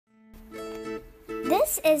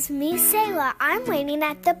This is me, Selah. I'm waiting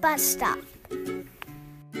at the bus stop.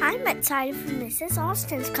 I'm excited for Mrs.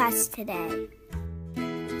 Austin's class today.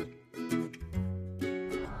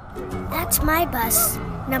 That's my bus,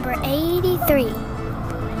 number 83.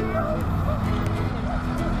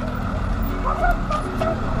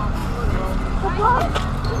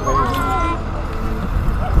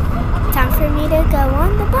 Time for me to go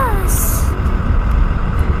on the bus.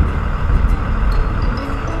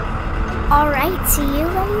 All right, see you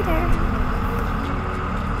later.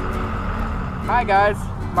 Hi guys,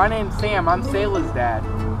 my name's Sam. I'm Selah's dad,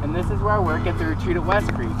 and this is where I work at the retreat at West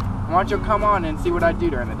Creek. Why don't you come on and see what I do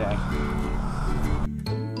during the day?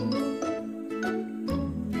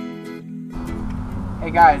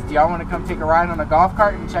 Hey guys, do y'all want to come take a ride on a golf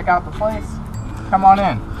cart and check out the place? Come on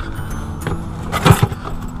in.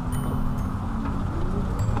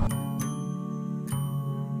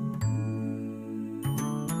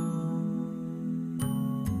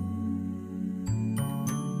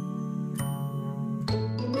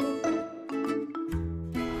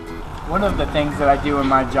 One of the things that I do in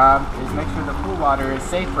my job is make sure the pool water is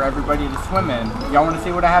safe for everybody to swim in. Y'all want to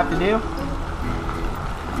see what I have to do?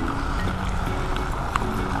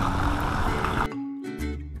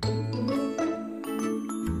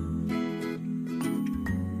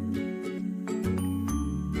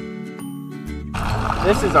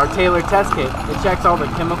 This is our tailored test kit. It checks all the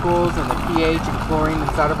chemicals and the pH and chlorine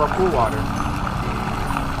inside of our pool water.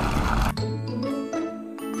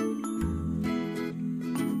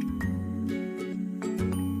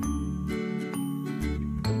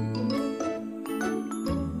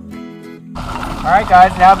 Alright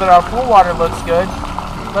guys, now that our pool water looks good,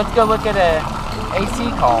 let's go look at an AC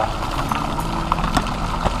call.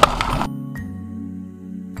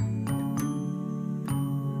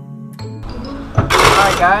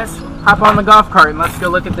 Alright guys, hop on the golf cart and let's go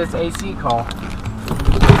look at this AC call.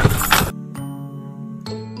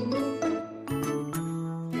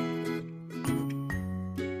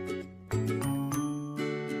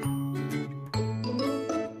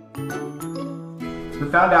 We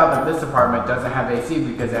found out that this apartment doesn't have AC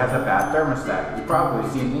because it has a bad thermostat. You've probably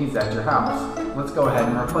seen these at your house. Let's go ahead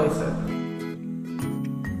and replace it.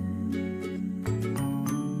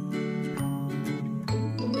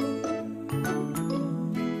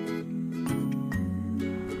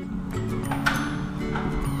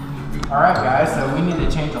 Alright guys, so we need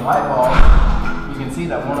to change the light bulb. You can see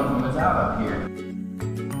that one of them is out up here.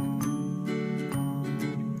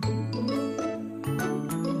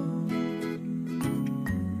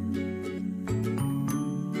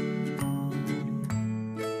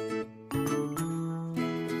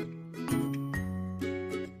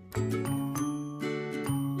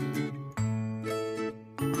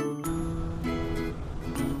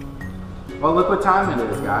 Well, look what time it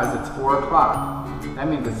is, guys. It's 4 o'clock. That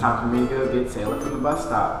means it's time for me to go get Selah from the bus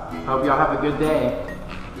stop. Hope y'all have a good day.